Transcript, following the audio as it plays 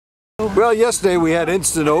Well, yesterday we had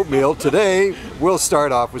instant oatmeal. Today we'll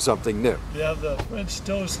start off with something new. We have the French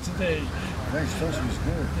toast today. French toast was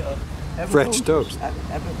good. Yeah. French toast.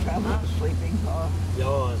 Ever traveled in a sleeping car?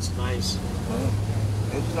 Oh, it's nice.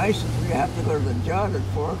 It's nice if you have to go to the John at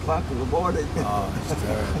 4 o'clock in the morning. Oh, it's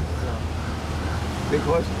terrible.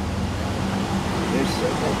 Because they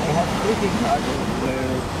have sleeping cars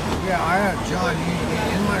where Yeah, I had John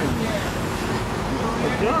in my room. the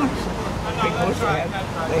Johns, because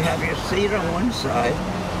they have your seat on one side,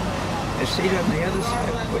 a seat on the other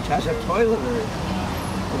side, which has a toilet in it.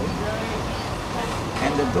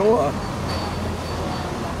 And the door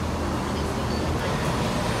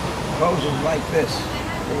closes like this.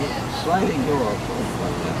 The sliding door closes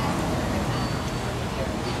like that.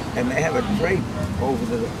 And they have a drape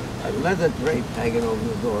over a leather drape hanging over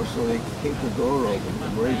the door so they can keep the door open. The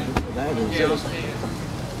reason for that is this.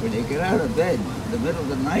 When you get out of bed in the middle of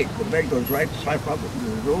the night, the bed goes right slap up into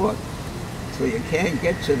the door, so you can't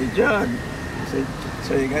get to the John.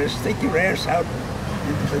 So you got to stick your ass out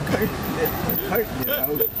into the curtain, you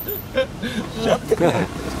know. Shut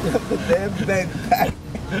the damn bed back.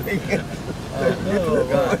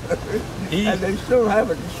 And they still have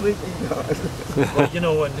it in sleeping cars. Well, you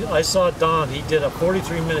know, when I saw Don, he did a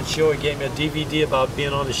 43-minute show. He gave me a DVD about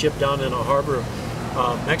being on the ship down in a harbor of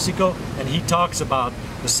Mexico, and he talks about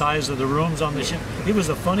the size of the rooms on the ship. He was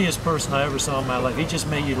the funniest person I ever saw in my life. He just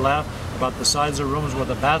made you laugh about the size of the rooms, where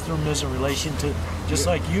the bathroom is in relation to, just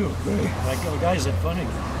like you. Like, oh, guys, it's funny.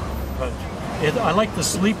 But I like to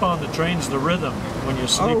sleep on the trains, the rhythm when you're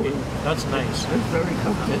sleeping. Oh, that's nice. It's very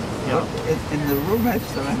comfortable. Yeah. In the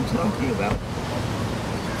roomettes that I'm talking about,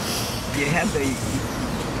 you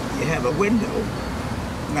have a window,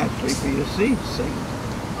 not for your seats. See?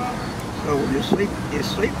 So when you sleep,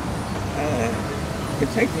 you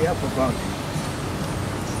take the upper bunk,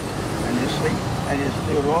 and you sleep, and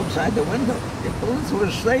you're alongside the window. You pull into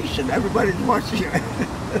a station, everybody's watching you.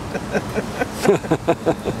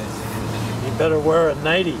 You better wear a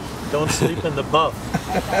nightie. Don't sleep in the buff.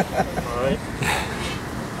 All right?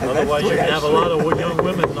 Otherwise, you're going to have a lot of young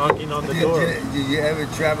women knocking on the door. Did you ever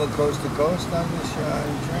travel coast to coast on this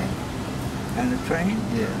train? And the train?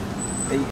 Yeah.